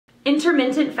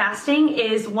Intermittent fasting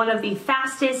is one of the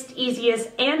fastest, easiest,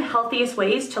 and healthiest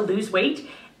ways to lose weight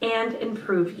and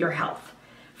improve your health.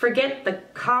 Forget the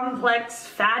complex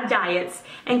fad diets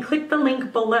and click the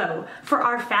link below for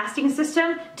our fasting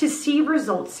system to see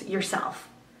results yourself.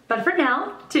 But for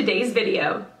now, today's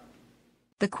video.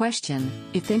 The question: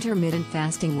 if intermittent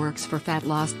fasting works for fat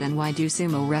loss, then why do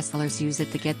sumo wrestlers use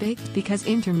it to get big? Because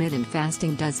intermittent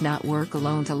fasting does not work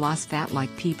alone to lose fat like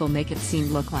people make it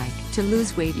look like. To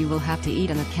lose weight, you will have to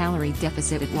eat on a calorie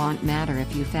deficit. It won't matter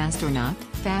if you fast or not.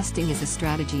 Fasting is a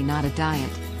strategy, not a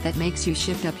diet, that makes you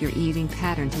shift up your eating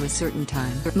pattern to a certain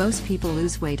time. Most people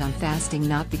lose weight on fasting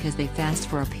not because they fast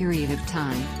for a period of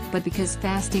time, but because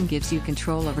fasting gives you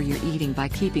control over your eating by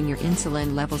keeping your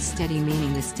insulin levels steady,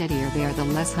 meaning the steadier they are, the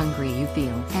less hungry you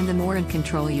feel, and the more in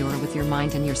control you are with your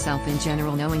mind and yourself in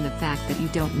general, knowing the fact that you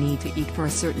don't need to eat for a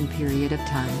certain period of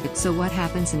time. So what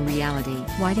happens in reality?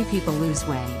 Why do people lose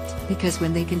weight? Because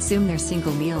when they consume their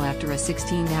single meal after a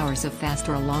 16 hours of fast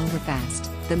or a longer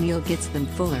fast, the meal gets them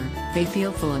fuller, they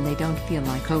feel full, and they don't feel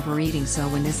like overeating. So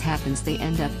when this happens, they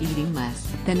end up eating less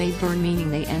than they burn, meaning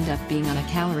they end up being on a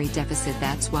calorie deficit.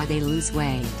 That's why they lose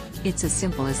weight. It's as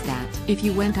simple as that. If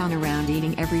you went on around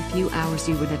eating every few hours,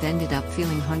 you would have ended up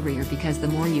feeling hungrier, because the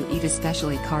more you eat,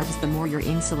 especially carbs, the more your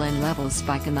insulin levels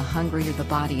spike and the hungrier the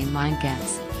body and mind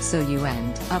gets. So you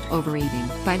end up overeating.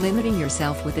 By limiting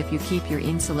yourself with, if you keep your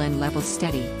insulin levels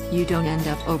steady, you don't end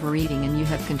up overeating and you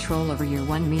have control over your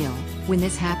one meal. When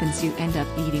this happens, you end up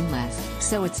eating less.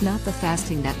 So it's not the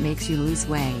fasting that makes you lose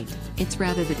weight. It's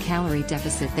rather the calorie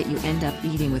deficit that you end up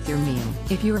eating with your meal.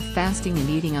 If you are fasting and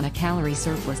eating on a calorie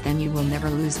surplus, then you will never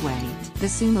lose weight. The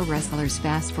sumo wrestlers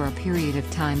fast for a period of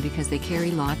time because they carry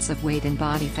lots of weight and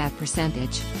body fat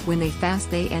percentage. When they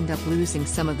fast, they end up losing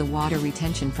some of the water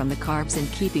retention from the carbs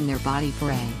and keeping their body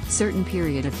for a certain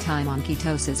period of time on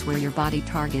ketosis, where your body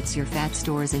targets your fat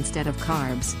stores instead of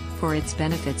carbs, for its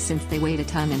benefits, since they weigh a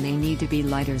ton and they need to be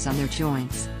lighters on their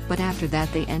joints. But after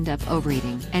that, they end up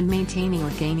overeating and maintaining or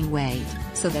gaining weight,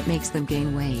 so that makes them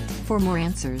gain weight. For more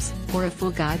answers, or a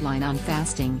full guideline on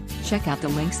fasting, check out the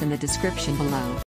links in the description below.